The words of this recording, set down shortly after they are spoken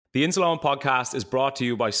The Insalone podcast is brought to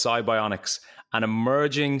you by Cybionics, an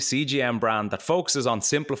emerging CGM brand that focuses on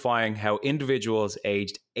simplifying how individuals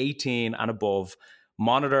aged 18 and above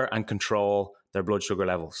monitor and control their blood sugar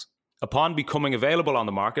levels. Upon becoming available on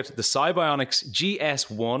the market, the Cybionics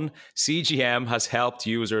GS1 CGM has helped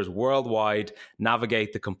users worldwide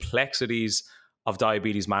navigate the complexities of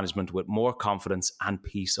diabetes management with more confidence and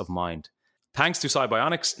peace of mind. Thanks to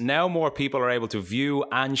Cybionics, now more people are able to view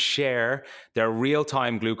and share their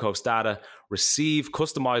real-time glucose data, receive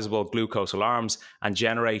customizable glucose alarms, and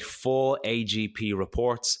generate full AGP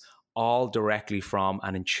reports, all directly from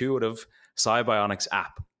an intuitive Cybionics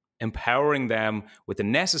app, empowering them with the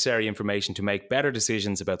necessary information to make better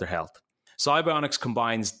decisions about their health. Cybionics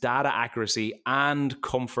combines data accuracy and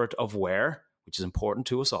comfort of wear, which is important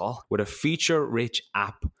to us all, with a feature-rich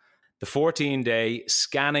app. The 14-day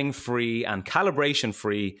scanning-free and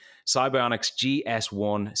calibration-free Cybionics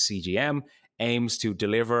GS1 CGM aims to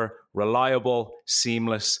deliver reliable,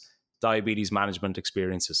 seamless diabetes management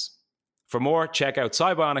experiences. For more, check out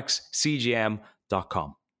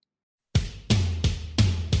cybionicscgm.com.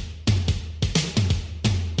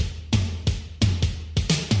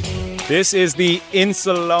 This is the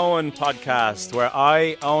Insalone podcast, where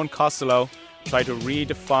I, Owen Costello, try to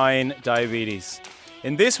redefine diabetes.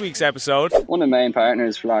 In this week's episode, one of the main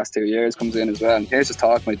partners for the last 2 years comes in as well, and here's us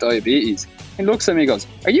talking about diabetes. He looks at me and goes,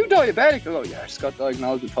 "Are you diabetic?" I go, "Yeah, I just got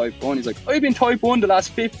diagnosed with type 1. He's like, "I've been type 1 the last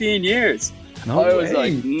 15 years. I was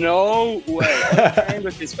like, "No way." I've trained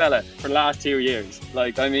with this fella for the last 2 years.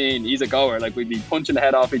 He's a goer. We'd be punching the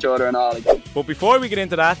head off each other and all. But before we get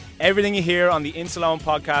into that, everything you hear on the Insalone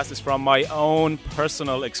podcast is from my own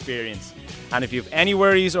personal experience. And if you have any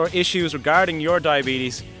worries or issues regarding your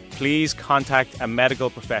diabetes, please contact a medical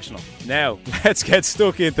professional. Now, let's get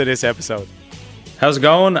stuck into this episode. How's it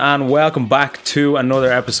going? And welcome back to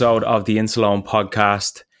another episode of the Insalone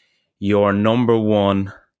podcast, your number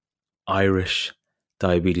one Irish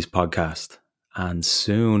diabetes podcast, and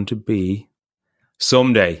soon to be,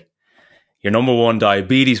 someday, your number one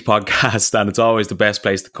diabetes podcast. And it's always the best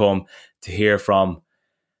place to come to hear from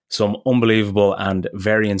some unbelievable and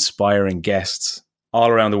very inspiring guests all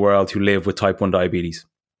around the world who live with type 1 diabetes.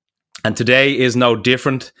 And today is no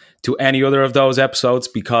different to any other of those episodes,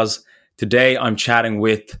 because today I'm chatting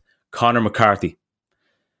with Conor McCarthy.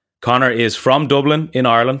 Conor is from Dublin in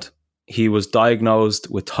Ireland. He was diagnosed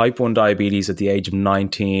with type 1 diabetes at the age of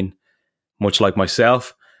 19, much like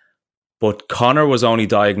myself. But Conor was only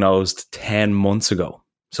diagnosed 10 months ago,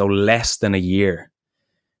 so less than a year,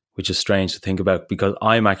 which is strange to think about because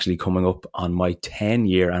I'm actually coming up on my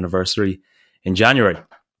 10-year anniversary in January.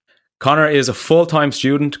 Conor is a full-time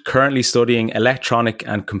student currently studying electronic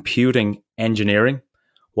and computing engineering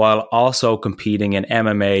while also competing in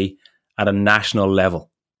MMA at a national level.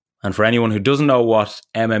 And for anyone who doesn't know what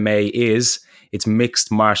MMA is, it's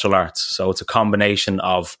mixed martial arts. So it's a combination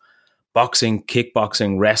of boxing,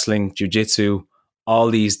 kickboxing, wrestling, jiu-jitsu, all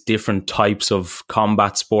these different types of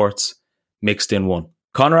combat sports mixed in one.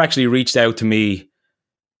 Conor actually reached out to me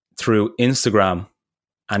through Instagram,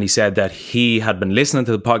 and he said that he had been listening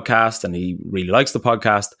to the podcast and he really likes the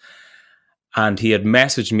podcast. And he had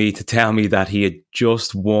messaged me to tell me that he had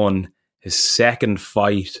just won his second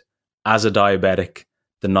fight as a diabetic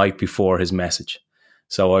the night before his message.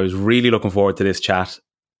 So I was really looking forward to this chat.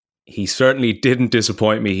 He certainly didn't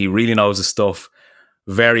disappoint me. He really knows his stuff.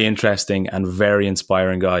 Very interesting and very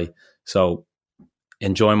inspiring guy. So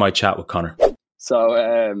enjoy my chat with Conor. So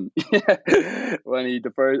it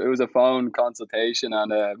was a phone consultation,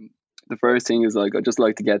 and the first thing is like, "I'd just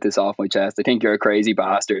like to get this off my chest. I think you're a crazy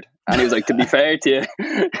bastard." And he was like, "To be fair to you,"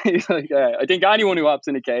 he's like, "I think anyone who hops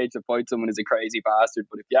in a cage to fight someone is a crazy bastard.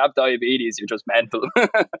 But if you have diabetes, you're just mental."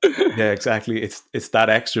 Yeah, exactly. It's that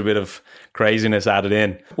extra bit of craziness added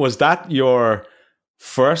in. Was that your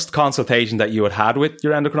first consultation that you had with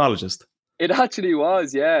your endocrinologist? It actually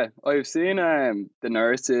was, yeah. I've seen the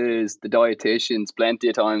nurses, the dietitians plenty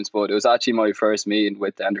of times, but it was actually my first meeting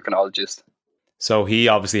with the endocrinologist. So he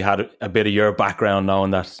obviously had a bit of your background, knowing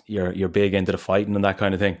that you're big into the fighting and that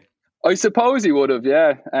kind of thing. I suppose he would have,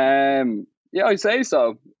 yeah. Yeah, I'd say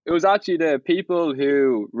so. It was actually the people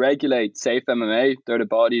who regulate Safe MMA. They're the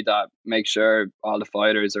body that makes sure all the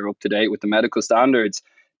fighters are up to date with the medical standards.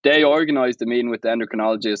 They organised the meeting with the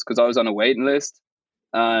endocrinologist because I was on a waiting list.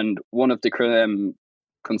 And one of the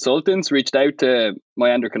consultants reached out to my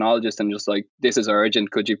endocrinologist and just like, "This is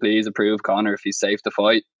urgent. Could you please approve Conor if he's safe to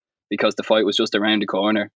fight?" Because the fight was just around the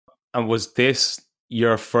corner. And was this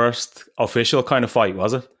your first official kind of fight,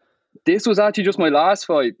 was it? This was actually just my last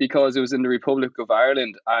fight because it was in the Republic of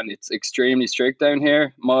Ireland and it's extremely strict down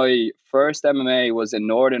here. My first MMA was in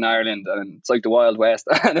Northern Ireland and it's like the Wild West.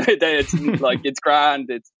 And it's like, it's grand.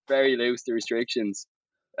 It's very loose, the restrictions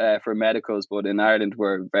for medicals. But in Ireland,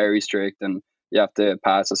 we're very strict and you have to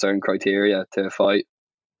pass a certain criteria to fight.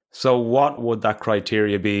 So what would that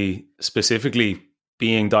criteria be, specifically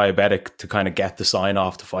being diabetic, to kind of get the sign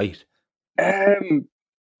off to fight?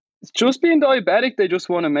 Just being diabetic, they just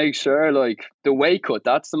want to make sure, like, the weight cut,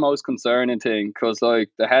 that's the most concerning thing. Because, like,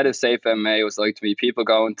 the head of Safe MMA was like to me, people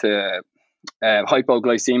going to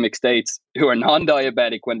hypoglycemic states who are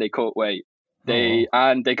non-diabetic when they cut weight. They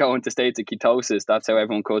go into states of ketosis. That's how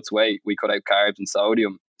everyone cuts weight. We cut out carbs and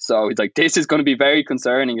sodium. So he's like, this is going to be very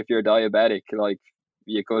concerning if you're diabetic. Like,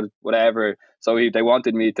 you could, whatever. So they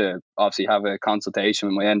wanted me to obviously have a consultation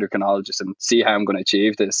with my endocrinologist and see how I'm going to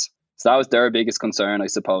achieve this. So that was their biggest concern, I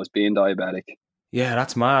suppose, being diabetic. Yeah,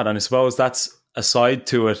 that's mad. And I suppose that's a side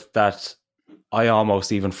to it that I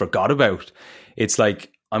almost even forgot about. It's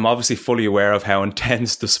like, I'm obviously fully aware of how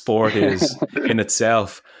intense the sport is in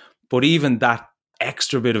itself. But even that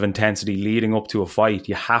extra bit of intensity leading up to a fight,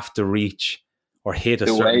 you have to reach or hit a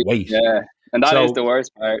certain weight. Yeah, and that is the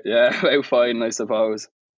worst part. Yeah, about fighting, I suppose.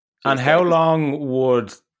 And how long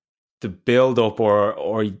would the build up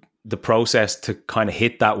or the process to kind of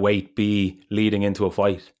hit that weight be leading into a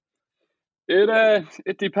fight?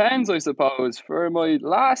 It depends, I suppose. For my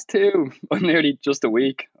last two, I'm nearly just a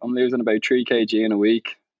week. I'm losing about 3 kg in a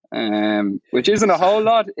week, which isn't a whole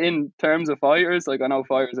lot in terms of fighters. Like, I know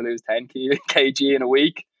fighters will lose 10 kg in a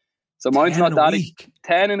week. So mine's not that.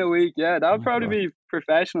 10 in a week, yeah. That would probably be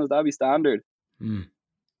professionals. That'd be standard.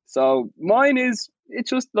 So mine it's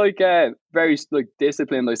just like very like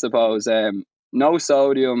disciplined, I suppose. No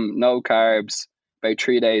sodium, no carbs, about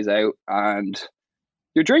 3 days out, and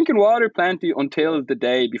you're drinking water plenty until the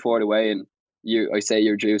day before the weigh-in. I say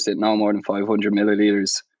you're juicing no more than 500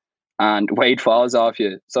 milliliters, and weight falls off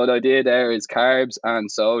you. So the idea there is carbs and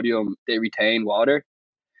sodium, they retain water.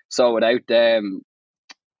 So without them,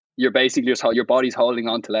 you're basically just, your body's holding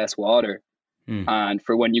on to less water. And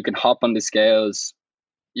for when you can hop on the scales,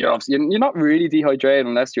 you're not really dehydrated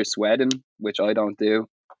unless you're sweating, which I don't do.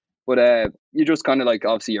 But you just kind of like,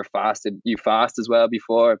 obviously you fast as well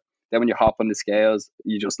before. Then when you hop on the scales,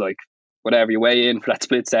 you just like, whatever, you weigh in for that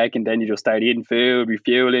split second, then you just start eating food,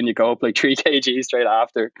 refueling, you go up like 3 kg straight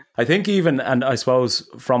after. I think even, and I suppose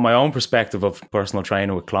from my own perspective of personal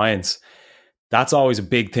training with clients, that's always a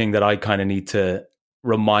big thing that I kind of need to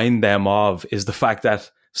remind them of, is the fact that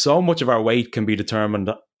so much of our weight can be determined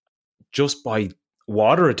just by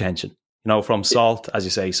water retention, from salt, as you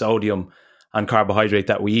say, sodium and carbohydrate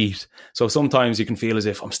that we eat. So sometimes you can feel as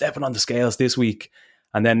if I'm stepping on the scales this week,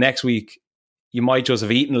 and then next week you might just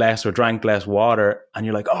have eaten less or drank less water, and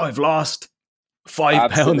you're like, oh, I've lost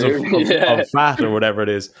 5 pounds of fat or whatever it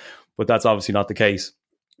is. But that's obviously not the case.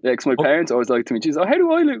 Yeah, because my parents always like to me, geez, how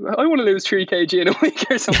do I want to lose 3 kg in a week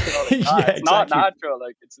or something like that. It's exactly. Not natural.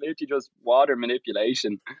 Like, it's literally just water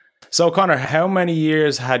manipulation. So, Conor, how many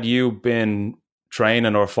years had you been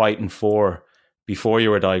training or fighting for before you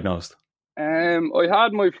were diagnosed? I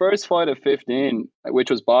had my first fight at 15, which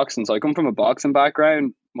was boxing. So I come from a boxing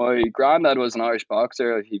background. My granddad was an Irish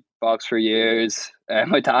boxer. He boxed for years.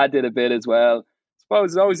 My dad did a bit as well. I suppose it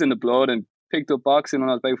was always in the blood, and picked up boxing when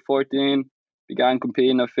I was about 14. Began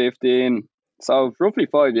competing at 15. So roughly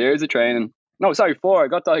 5 years of training. No, sorry, 4. I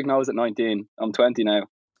got diagnosed at 19. I'm 20 now.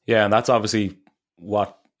 Yeah, and that's obviously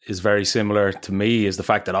what is very similar to me, is the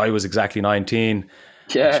fact that I was exactly 19.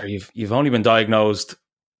 Yeah. Actually, you've only been diagnosed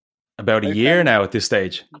about a year now at this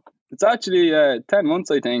stage. It's actually 10 months,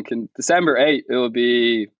 I think. And December 8th, it will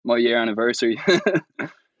be my year anniversary.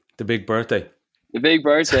 The big birthday. The big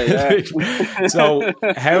birthday, yeah. So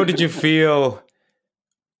how did you feel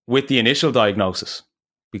with the initial diagnosis?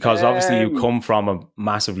 Because obviously you come from a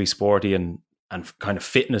massively sporty and kind of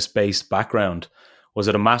fitness-based background. Was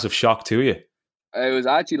it a massive shock to you? It was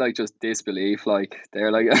actually like just disbelief. Like,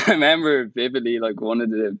 they're like, I remember vividly, like, one of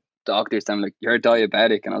the doctors telling me, like, you're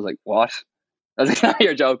diabetic. And I was like, what? I was like, nah,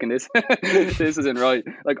 you're joking. This isn't right.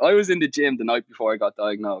 Like, I was in the gym the night before I got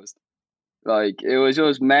diagnosed. Like, it was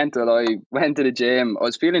just mental. I went to the gym. I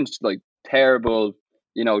was feeling like terrible,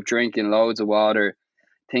 drinking loads of water.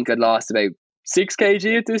 I think I'd lost about 6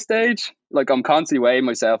 kg at this stage. Like, I'm constantly weighing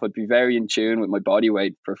myself. I'd be very in tune with my body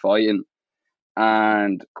weight for fighting.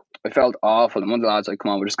 And I felt awful. And one of the lads was like,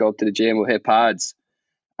 come on, we'll just go up to the gym, we'll hit pads.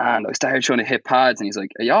 And I started trying to hit pads, and he's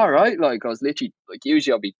like, are you all right? Like, I was literally, like,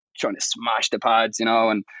 usually I'll be trying to smash the pads, and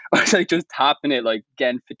I was like just tapping it, like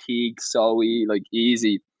getting fatigued so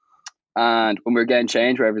easy. And when we were getting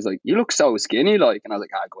changed, whatever, he's like, "You look so skinny," like, and I was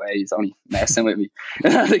like, "Ah, go away, he's only messing with me."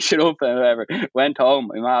 And I was like, "Shut up," and whatever. Went home.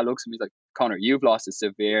 My mom looks at me, he's like, "Conor, you've lost a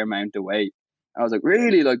severe amount of weight." I was like,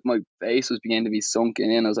 "Really?" Like, my face was beginning to be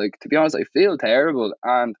sunken in. I was like, "To be honest, I feel terrible."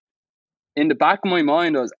 And in the back of my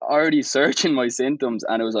mind, I was already searching my symptoms,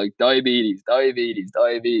 and it was like diabetes, diabetes,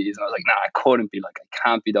 diabetes. And I was like, "Nah, I couldn't be. Like, I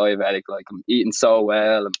can't be diabetic. Like, I'm eating so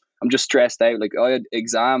well. I'm just stressed out. Like, I had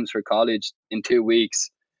exams for college in 2 weeks,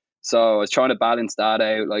 so I was trying to balance that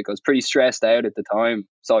out. Like, I was pretty stressed out at the time,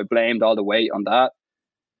 so I blamed all the weight on that.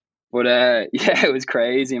 But yeah, it was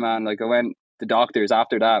crazy, man. Like, I went to doctors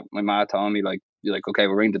after that. My mom told me, like, "You're like, okay,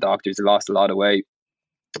 we'll ring the doctors. I lost a lot of weight,"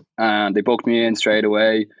 and they booked me in straight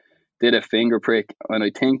away. Did a finger prick, and I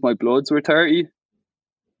think my bloods were 30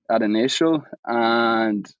 at initial,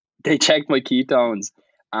 and they checked my ketones,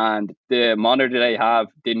 and the monitor they have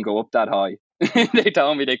didn't go up that high. They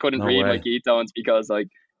told me they couldn't No read my way. ketones because, like,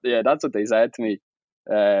 yeah, that's what they said to me.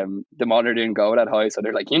 The monitor didn't go that high, so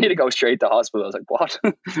they're like, "You need to go straight to hospital." I was like, "What?"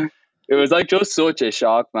 It was like just such a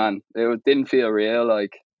shock, man. Didn't feel real,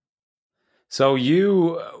 like. So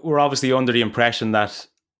you were obviously under the impression that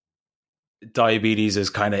diabetes is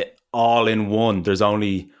kind of all in one. There's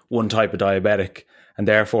only one type of diabetic, and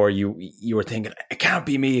therefore you were thinking, it can't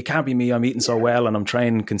be me. It can't be me. I'm eating so well, and I'm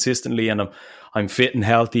training consistently, and I'm fit and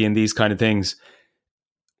healthy, and these kind of things.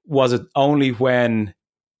 Was it only when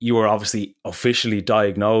you were obviously officially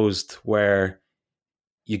diagnosed where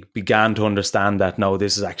you began to understand that no,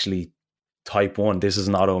 this is actually type 1. This is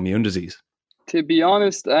an autoimmune disease? To be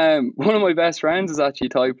honest, one of my best friends is actually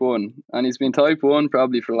type 1, and he's been type 1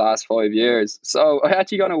 probably for the last 5 years. So I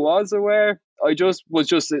actually kind of was aware. I just was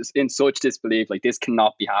just in such disbelief, like, this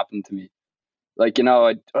cannot be happening to me. Like,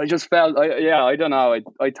 I just felt, I don't know.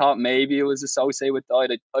 I thought maybe it was associated with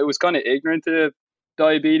diet. I was kind of ignorant to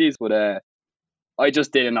diabetes, but I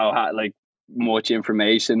just didn't know how, like, much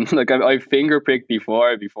information. Like, I finger pricked before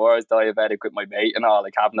I was diabetic with my mate and all,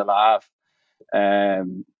 like, having a laugh.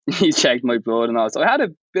 He checked my blood and all, so I had a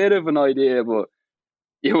bit of an idea, but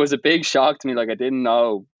it was a big shock to me. Like, I didn't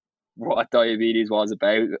know what diabetes was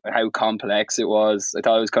about, how complex it was. I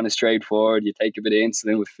thought it was kind of straightforward. You take a bit of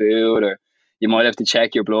insulin with food, or you might have to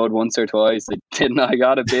check your blood once or twice. I didn't. I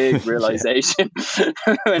got a big realization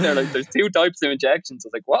when they're like, "There's 2 types of injections." I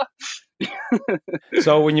was like, "What?"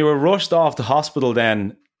 So when you were rushed off the hospital,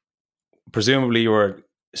 then presumably you were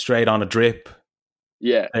straight on a drip.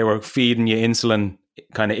 Yeah. They were feeding you insulin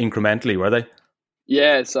kind of incrementally, were they?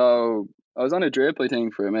 Yeah, so I was on a drip, I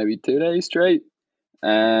think, for maybe 2 days straight.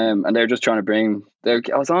 And they're just trying to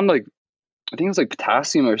I was on, like, I think it was like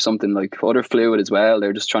potassium or something, like other fluid as well.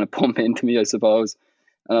 They're just trying to pump into me, I suppose.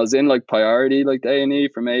 And I was in, like, priority, like, A&E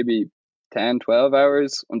for maybe 10, 12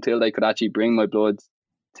 hours until they could actually bring my blood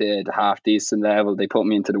to the half decent level. They put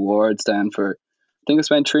me into the wards then for, I think I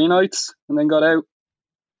spent 3 nights and then got out.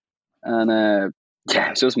 And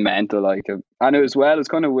yeah, it's just mental. Like, and it was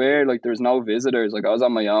kind of weird. Like, there was no visitors. Like, I was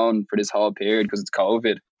on my own for this whole period because it's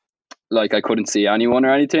COVID. Like, I couldn't see anyone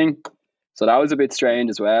or anything. So that was a bit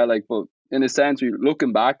strange as well. Like, but in a sense,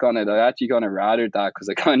 looking back on it, I actually kind of rathered that because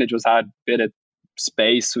I kind of just had a bit of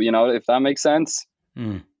space, if that makes sense.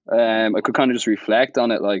 Mm. I could kind of just reflect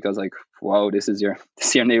on it. Like, I was like, "Wow, this is your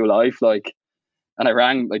new life." Like, and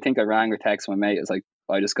I think I rang or texted my mate. I was like,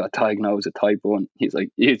 "I just got diagnosed with type 1. He's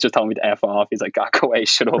just told me to F off. He's like, "God, go away,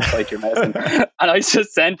 shut up, like, you're messing." And I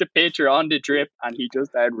just sent a picture on the drip, and he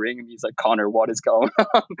just started ringing me. He's like, "Conor, what is going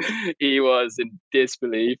on?" He was in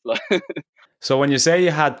disbelief. Like, So when you say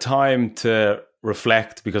you had time to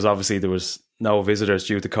reflect, because obviously there was no visitors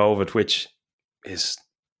due to COVID, which it's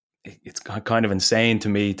kind of insane to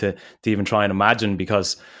me to even try and imagine,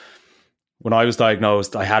 because when I was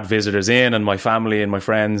diagnosed, I had visitors in, and my family and my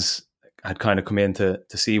friends had kind of come in to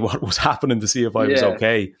see what was happening, to see if I was yeah,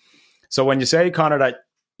 okay. So when you say, Conor, that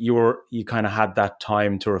you kind of had that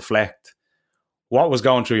time to reflect, what was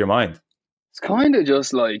going through your mind? it's kind of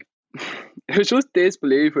just like, it was just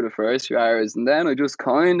disbelief for the first few hours, and then I just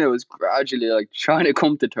kind of was gradually, like, trying to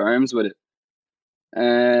come to terms with it.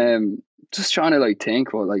 Just trying to, like,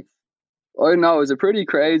 think, well, like, I don't know, it was a pretty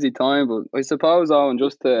crazy time, but I suppose, Owen,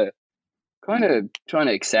 just to kind of trying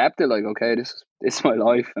to accept it, like, okay, this is my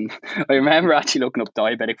life. And I remember actually looking up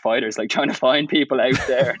diabetic fighters, like, trying to find people out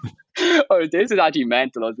there. Oh, this is actually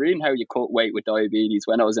mental. I was reading how you cut weight with diabetes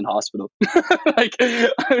when I was in hospital. Like, I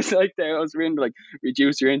was like, there, I was reading, like,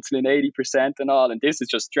 reduce your insulin 80% and all, and this is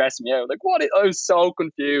just stressing me out. Like, what? I was so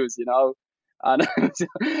confused. And I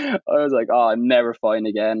was like, "Oh, I'm never fighting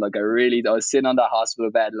again." Like, I was sitting on that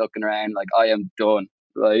hospital bed looking around, like, I am done.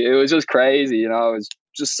 Like, it was just crazy. It was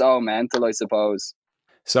just so mental, I suppose.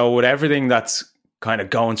 So with everything that's kind of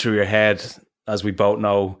going through your head, as we both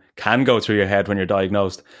know, can go through your head when you're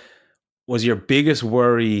diagnosed. Was your biggest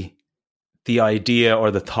worry the idea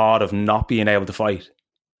or the thought of not being able to fight?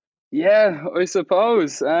 Yeah, I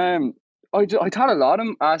suppose. I thought a lot of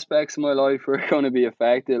aspects of my life were going to be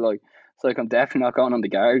affected. Like, it's like I'm definitely not going on the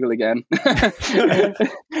gargle again.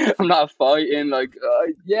 I'm not fighting. Like,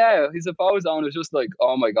 yeah, I suppose. And it's just like,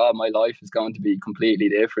 oh my god, my life is going to be completely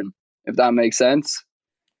different. If that makes sense.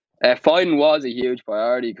 Fighting was a huge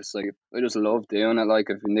priority because like I just love doing it.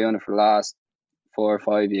 Like I've been doing it for the last 4 or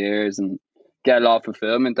 5 years and get a lot of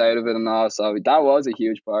fulfillment out of it and all. So that was a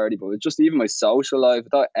huge priority. But it's just even my social life, I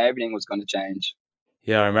thought everything was going to change.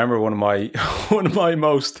 Yeah, I remember one of my one of my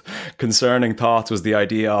most concerning thoughts was the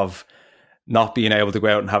idea of not being able to go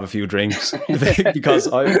out and have a few drinks because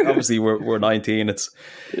obviously we're 19. It's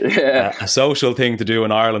a social thing to do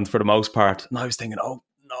in Ireland for the most part. And I was thinking, oh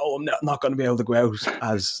no, I'm not going to be able to go out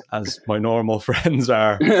as my normal friends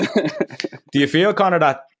are. Do you feel, Conor,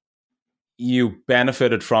 that you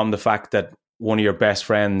benefited from the fact that one of your best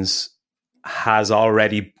friends has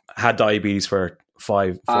already had diabetes for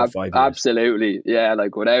 5 years? Absolutely. Yeah,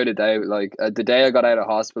 like without a doubt. Like the day I got out of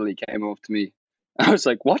hospital, he came up to me. I was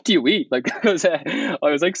like, what do you eat? Like I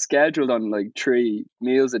was like scheduled on like 3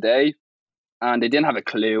 meals a day. And they didn't have a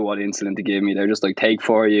clue what insulin to give me. They're just like, take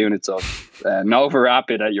 4 units of Nova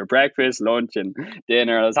Rapid at your breakfast, lunch, and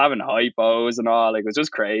dinner. I was having hypos and all. Like, it was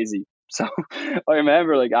just crazy. So I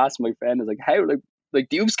remember like asking my friend, I was like, how, like,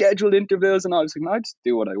 do you have scheduled interviews? And I was like, no, I just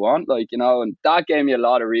do what I want. Like, you know, and that gave me a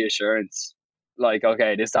lot of reassurance. Like,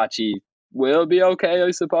 okay, this actually will be okay,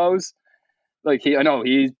 I suppose. Like I know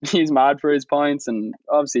he's mad for his points, and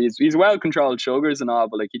obviously he's well controlled sugars and all,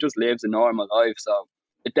 but like he just lives a normal life. So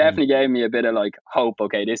it definitely gave me a bit of like hope.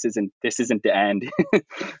 Okay, this isn't the end.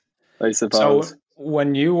 I suppose. So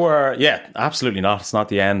when you were, yeah, absolutely not. It's not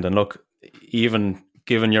the end. And look, even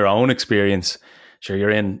given your own experience, sure,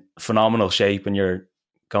 you're in phenomenal shape and you're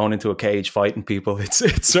going into a cage fighting people. It's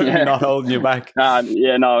certainly not holding you back.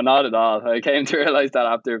 Yeah, no, not at all. I came to realize that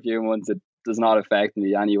after a few months, it does not affect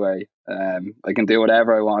me anyway. I can do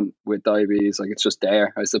whatever I want with diabetes. Like it's just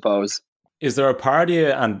there, I suppose. Is there a part of you,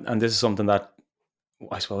 and this is something that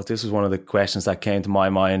I suppose this was one of the questions that came to my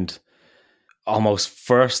mind almost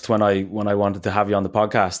first when I wanted to have you on the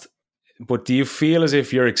podcast. But do you feel as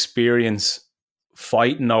if your experience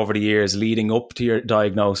fighting over the years leading up to your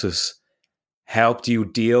diagnosis helped you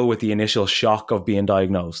deal with the initial shock of being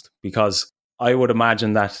diagnosed? Because I would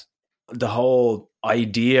imagine that the whole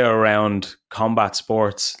idea around combat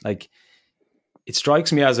sports, like, it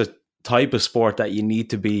strikes me as a type of sport that you need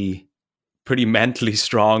to be pretty mentally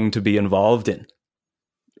strong to be involved in.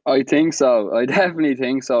 I think so. I definitely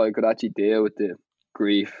think so. I could actually deal with the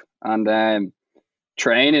grief, and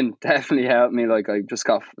training definitely helped me. Like I just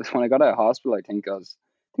got, when I got out of hospital, I think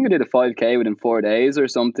I did a 5K within 4 days or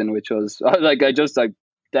something, which was like I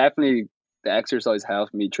definitely, the exercise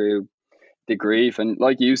helped me through the grief. And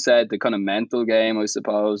like you said, the kind of mental game, I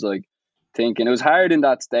suppose, like thinking it was hard in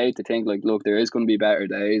that state to think like, look, there is going to be better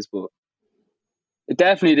days, but it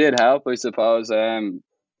definitely did help, I suppose.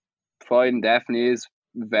 Fighting definitely is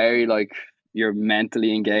very like you're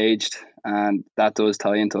mentally engaged, and that does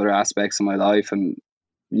tie into other aspects of my life. And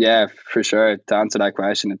yeah, for sure, to answer that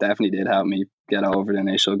question, it definitely did help me get over the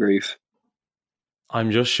initial grief.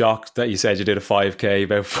 I'm just shocked that you said you did a 5K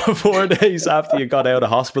about 4 days after you got out of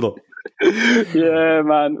hospital. Yeah,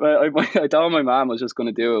 man. I told my mom I was just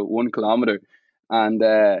going to do a 1 kilometer, and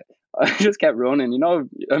I just kept running. You know,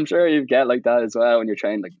 I'm sure you get like that as well when you're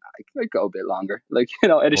training. Like, I could go a bit longer. Like, you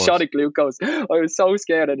know, I had a shot of glucose. I was so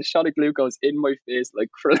scared. I had a shot of glucose in my face, like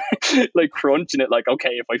like crunching it. Like,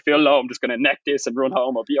 okay, if I feel low, I'm just going to neck this and run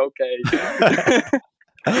home. I'll be okay.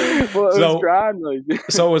 But it was grand. Like.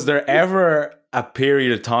 So was there ever a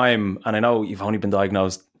period of time, and I know you've only been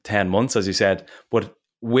diagnosed 10 months, as you said, but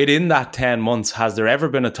within that 10 months, has there ever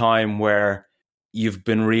been a time where you've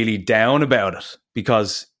been really down about it?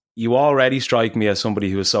 Because you already strike me as somebody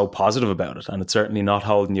who is so positive about it, and it's certainly not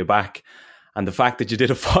holding you back. And the fact that you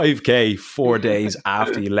did a 5K 4 days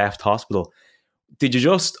after you left hospital, did you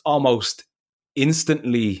just almost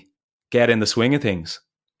instantly get in the swing of things?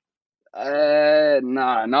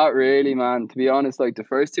 Nah, not really, man. To be honest, like the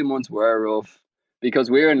first 2 months were rough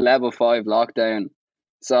because we were in level 5 lockdown.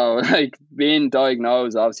 So like being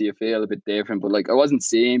diagnosed, obviously you feel a bit different, but like I wasn't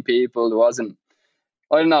seeing people.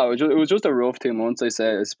 I don't know. It was just a rough 2 months, I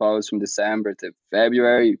suppose, from December to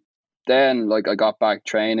February. Then like I got back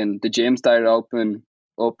training. The gym started opening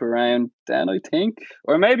up around then, I think,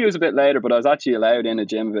 or maybe it was a bit later, but I was actually allowed in a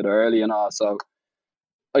gym a bit early and all. So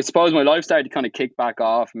I suppose my life started to kind of kick back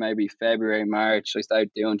off maybe February, March. I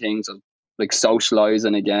started doing things like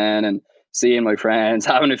socializing again and seeing my friends,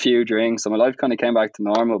 having a few drinks. So my life kind of came back to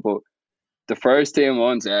normal. But the first 2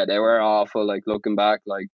 months, yeah, they were awful. Like looking back,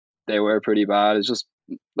 like they were pretty bad. It's just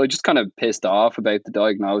I just kind of pissed off about the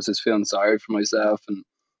diagnosis, feeling sorry for myself and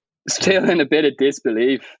still in a bit of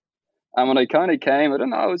disbelief. And when I kind of came, I don't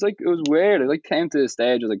know, it was weird. I like came to the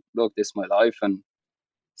stage, I was like, look, this is my life. And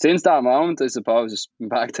since that moment, I suppose it's been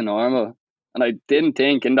back to normal. And I didn't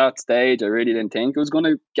think in that stage, I really didn't think it was going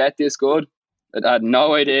to get this good. I had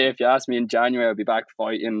no idea. If you asked me in January, I'd be back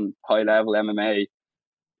fighting high level MMA.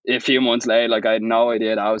 A few months later, like I had no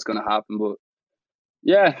idea that was going to happen. But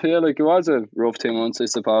yeah, I feel like it was a rough 2 months, I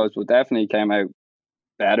suppose, but definitely came out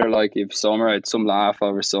better. Like if summer, I had some laugh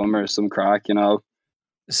over summer, some crack, you know.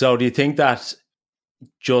 So do you think that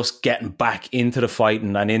just getting back into the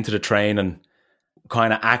fighting and into the training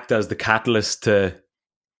kind of act as the catalyst to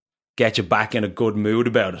get you back in a good mood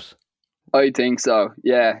about it? I think so.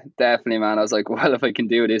 Yeah, definitely, man. I was like, well, if I can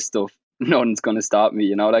do this stuff, nothing's going to stop me,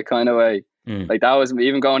 you know, that kind of way. Like that was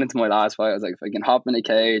even going into my last fight. I was like, if I can hop in a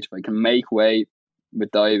cage, if I can make weight with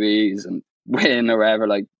diabetes and win or whatever,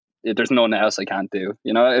 like there's nothing else I can't do,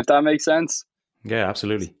 you know, if that makes sense. Yeah,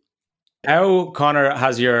 absolutely. How, Conor,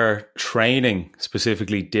 has your training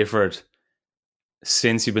specifically differed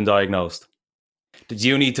since you've been diagnosed? Did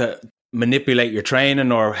you need to manipulate your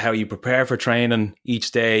training or how you prepare for training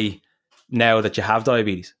each day now that you have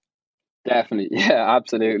diabetes? Definitely. Yeah,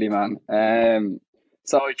 absolutely, man.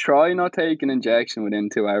 So I try not take an injection within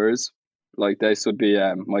 2 hours. Like this would be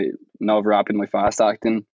my Novorapid, my fast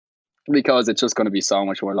acting, because it's just going to be so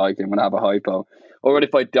much more likely I'm going to have a hypo. Or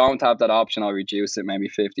if I don't have that option, I'll reduce it maybe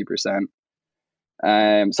 50%.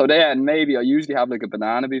 So then maybe I usually have like a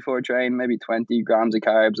banana before training, maybe 20 grams of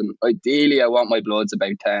carbs, and ideally I want my bloods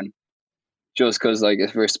about 10. Just because like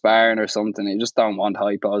if we're sparring or something, you just don't want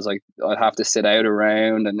hypos. Like I'd have to sit out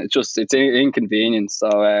around, and it's inconvenient.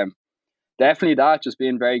 So definitely that, just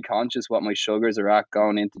being very conscious what my sugars are at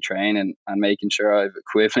going into training and making sure I have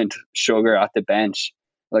equivalent sugar at the bench.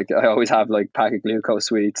 Like I always have like pack of glucose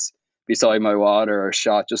sweets beside my water or a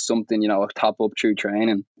shot, just something, you know, top up through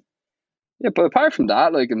training. Yeah, but apart from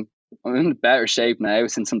that, like I'm in better shape now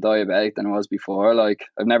since I'm diabetic than I was before. Like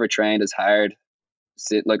I've never trained as hard.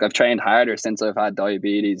 Like I've trained harder since I've had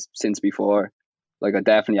diabetes since before. Like I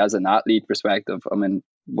definitely, as an athlete perspective, I'm in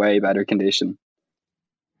way better condition.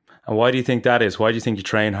 And why do you think that is? Why do you think you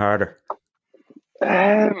train harder?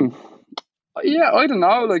 Yeah, I don't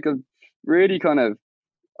know. Like I've really kind of,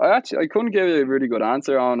 I couldn't give you a really good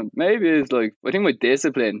answer on it. Maybe it's like, I think my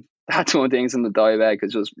discipline, that's one thing in the diabetic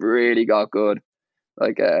has just really got good.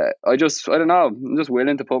 Like I don't know, I'm just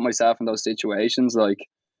willing to put myself in those situations. Like,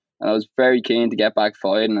 and I was very keen to get back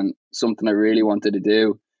fighting and something I really wanted to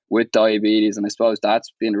do with diabetes. And I suppose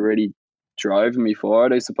that's been really driving me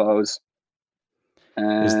forward, I suppose.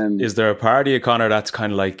 Is there a part of you, Conor, that's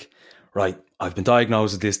kind of like, right, I've been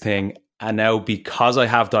diagnosed with this thing, and now because I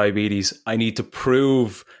have diabetes, I need to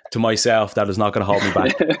prove to myself that it's not going to hold me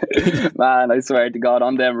back? Man, I swear to God,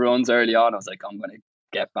 on them runs early on, I was like, I'm going to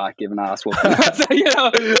get back, give an ass whooping. You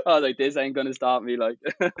know, I was like, this ain't going to stop me. Like,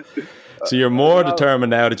 so you're more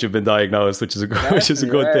determined now that you've been diagnosed, which is a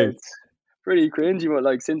good thing. It's pretty cringy, but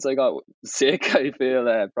like since I got sick, I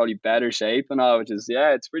feel probably better shape and all, which is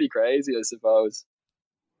it's pretty crazy, I suppose.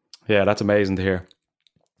 Yeah, that's amazing to hear.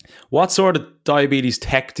 What sort of diabetes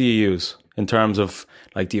tech do you use in terms of,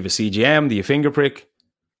 like, do you have a CGM? Do you finger prick?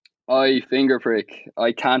 I finger prick.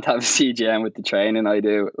 I can't have a CGM with the training I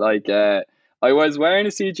do. Like, I was wearing a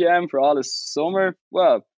CGM for all the summer.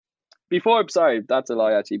 Well, sorry, that's a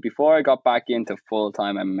lie actually. Before I got back into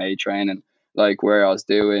full-time MMA training, like where I was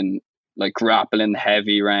doing like grappling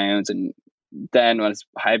heavy rounds, and then when it's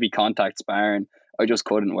heavy contact sparring, I just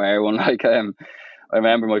couldn't wear one. Like, I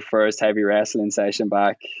remember my first heavy wrestling session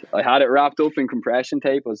back. I had it wrapped up in compression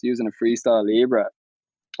tape. I was using a freestyle Libra,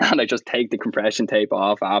 and I just take the compression tape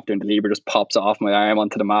off after, and the Libra just pops off my arm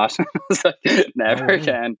onto the mat. I was like, never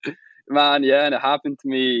again. Man, yeah, and it happened to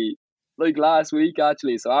me like last week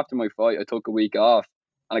actually. So after my fight, I took a week off,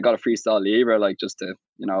 and I got a freestyle Libra, like just to,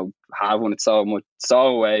 you know, have one. It's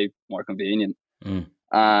so way more convenient.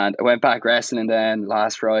 And I went back wrestling then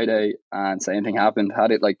last Friday, and same thing happened.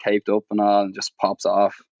 Had it like taped up and all, and just pops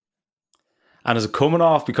off. And is it coming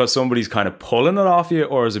off because somebody's kind of pulling it off you,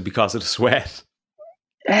 or is it because of the sweat?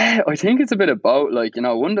 I think it's a bit of both. Like, you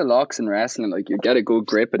know, one of the locks in wrestling, like you get a good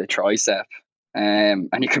grip of the tricep, and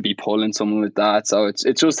you could be pulling someone with that. So it's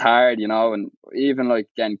just hard, you know, and even like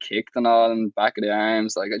getting kicked and all in the back of the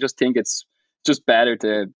arms. Like, I just think it's just better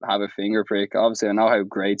to have a finger prick. Obviously, I know how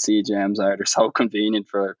great CGMs are. They're so convenient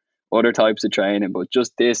for other types of training, but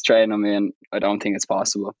just this training I'm in, I don't think it's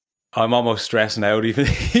possible. I'm almost stressing out even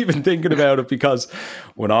even thinking about it, because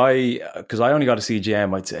because I only got a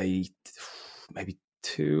CGM, I'd say maybe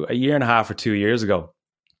a year and a half or 2 years ago.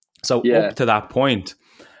 So Yeah, up to that point,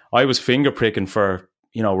 I was finger pricking for,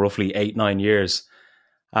 roughly 8-9 years.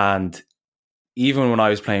 And even when I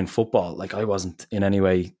was playing football, like I wasn't in any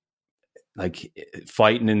way like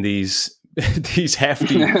fighting in these these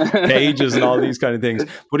hefty cages and all these kind of things.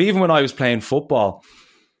 But even when I was playing football,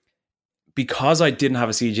 because I didn't have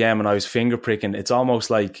a CGM and I was finger pricking, it's almost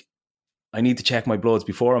like I need to check my bloods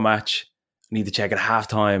before a match, I need to check it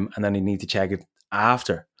halftime, and then I need to check it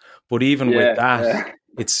after. But even with yeah, that,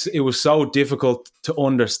 yeah. it was so difficult to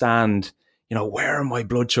understand, where are my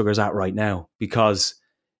blood sugars at right now? Because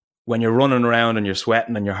when you're running around and you're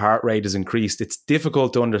sweating and your heart rate is increased, it's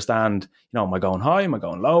difficult to understand, am I going high? Am I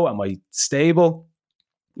going low? Am I stable?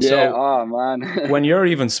 Yeah, So oh man. when you're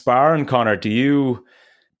even sparring, Conor, do you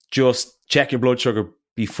just check your blood sugar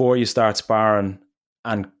before you start sparring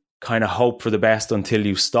and kind of hope for the best until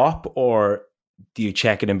you stop, or do you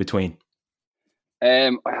check it in between?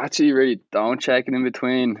 I actually really don't check it in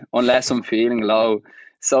between unless I'm feeling low.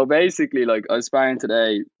 So basically, like I was sparring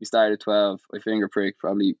today, we started at 12. I finger prick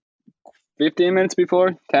probably 15 minutes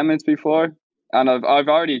before, 10 minutes before. And I've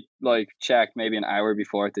already like checked maybe an hour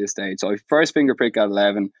before at this stage. So I first finger prick at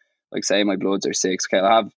 11, like say my bloods are 6. Okay,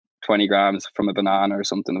 I'll have 20 grams from a banana or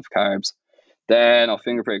something of carbs. Then I'll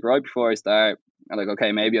finger prick right before I start. I'm like,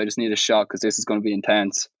 okay, maybe I just need a shot because this is going to be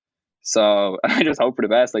intense. So I just hope for the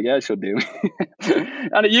best. Like, yeah, it should do.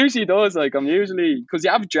 And it usually does. Like, I'm usually, because you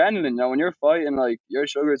have adrenaline, when you're fighting, like, your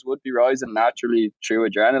sugars would be rising naturally through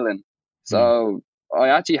adrenaline. Hmm. So I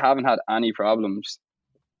actually haven't had any problems.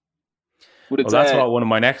 But Well, it's, that's what one of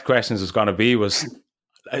my next questions was going to be, was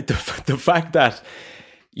the fact that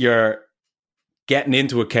you're getting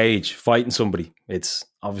into a cage, fighting somebody. It's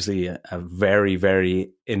obviously a very,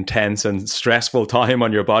 very intense and stressful time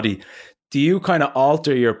on your body. Do you kind of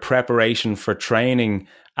alter your preparation for training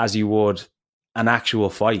as you would an actual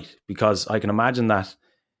fight? Because I can imagine that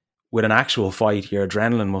with an actual fight, your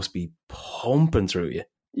adrenaline must be pumping through you.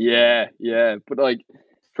 yeah, yeah. But like,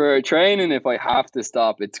 for training, if I have to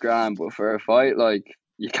stop, it's grand. But for a fight, like,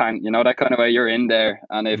 you can't, that kind of way, you're in there.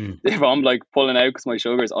 And if, Mm. if I'm like pulling out because my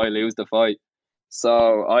sugars, I lose the fight.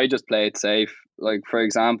 So I just play it safe. Like, for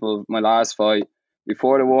example, my last fight,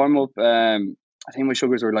 before the warm up, I think my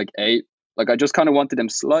sugars were like 8. Like, I just kind of wanted them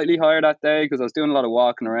slightly higher that day because I was doing a lot of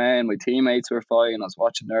walking around. My teammates were fighting. I was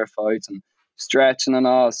watching their fights and stretching and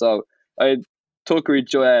all. So I took a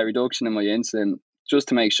reduction in my insulin just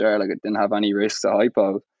to make sure like I didn't have any risks of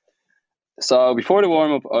hypo. So before the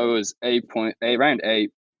warm up, I was 8.8, around 8.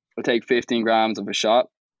 I'll take 15 grams of a shot.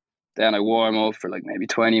 Then I warm up for like maybe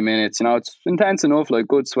 20 minutes. It's intense enough, like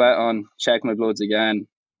good sweat on, check my bloods again.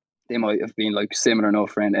 They might have been like similar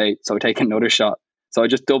enough around 8. So I take another shot. So I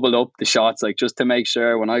just doubled up the shots, like just to make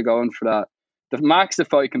sure when I go in for that. The max the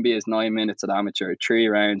fight can be is 9 minutes at amateur, 3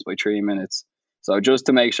 rounds by 3 minutes. So just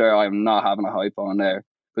to make sure I'm not having a hypo on there.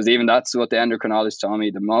 Because even that's what the endocrinologist told me.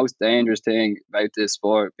 The most dangerous thing about this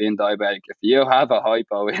sport, being diabetic, if you have a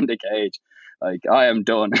hypo in the cage, like I am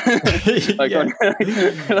done. Like, Yeah.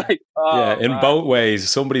 like, Yeah, oh in man. both ways,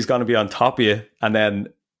 somebody's going to be on top of you, and then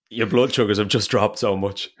your blood sugars have just dropped so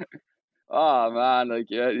much. Oh man, like,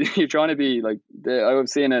 yeah, you're trying to be like I've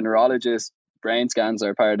seen a neurologist. Brain scans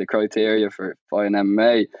are part of the criteria for fighting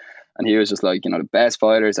MMA, and he was just like, the best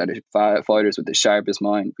fighters are the fighters with the sharpest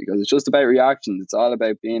mind, because it's just about reactions. It's all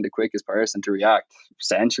about being the quickest person to react,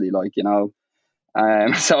 essentially. So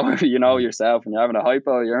if you know Mm. yourself when you're having a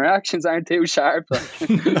hypo, your reactions aren't too sharp. Like,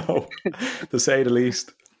 No, to say the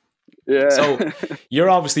least. yeah. So you're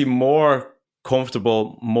obviously more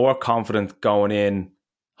comfortable, more confident going in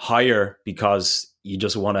higher because you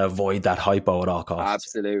just want to avoid that hypo at all costs.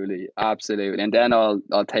 Absolutely, absolutely. And then I'll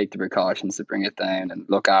take the precautions to bring it down and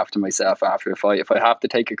look after myself after a fight. If I have to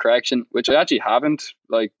take a correction, which I actually haven't,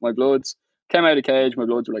 like my bloods came out of the cage, my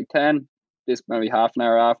bloods were like 10, this maybe half an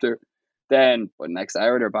hour after. Then by the next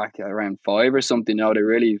hour they're back at around 5 or something. I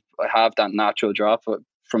have that natural drop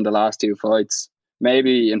from the last 2 fights.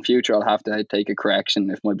 Maybe in future I'll have to take a correction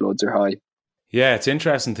if my bloods are high. Yeah, it's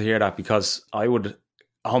interesting to hear that, because I would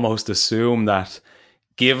almost assume that,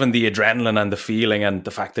 given the adrenaline and the feeling and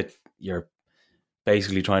the fact that you're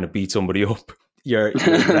basically trying to beat somebody up, your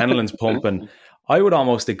adrenaline's pumping, I would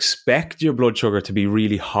almost expect your blood sugar to be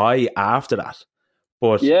really high after that.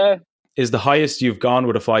 But Yeah, is the highest you've gone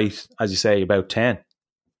with a fight, as you say, about 10?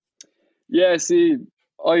 yeah, see,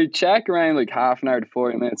 I check around like half an hour to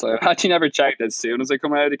 40 minutes. I've actually never checked as soon as I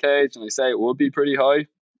come out of the cage, and I say it would be pretty high.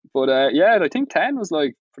 But yeah, I think 10 was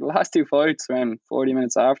like, for the last 2 fights, around 40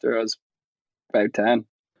 minutes after, I was about 10.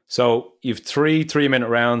 So you've 3-minute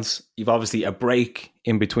rounds. You've obviously a break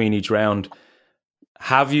in between each round.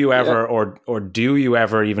 Have you ever, or do you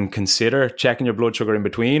ever even consider checking your blood sugar in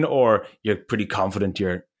between, or you're pretty confident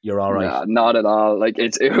you're all right? Nah, not at all. Like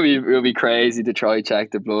it'll be crazy to try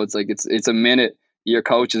check the bloods. Like it's a minute. Your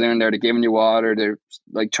coaches are in there. They're giving you water. They're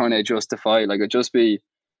like trying to justify. Like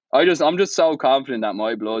I'm just so confident that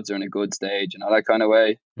my bloods are in a good stage, that kind of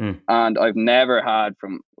way. And I've never had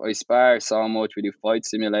I spar so much. We do fight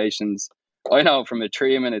simulations. I know from a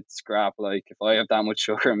 3-minute scrap, like if I have that much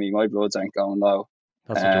sugar in me, my bloods aren't going low.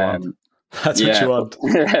 That's what you want. That's what you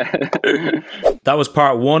want. That was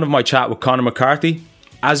part 1 of my chat with Conor McCarthy.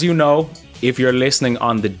 As you know, if you're listening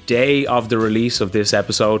on the day of the release of this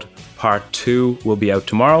episode, part 2 will be out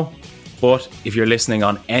tomorrow. But if you're listening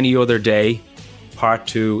on any other day, part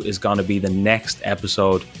 2 is going to be the next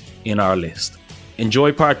episode in our list.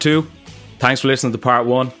 Enjoy part 2. Thanks for listening to part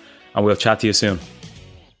 1, and we'll chat to you soon.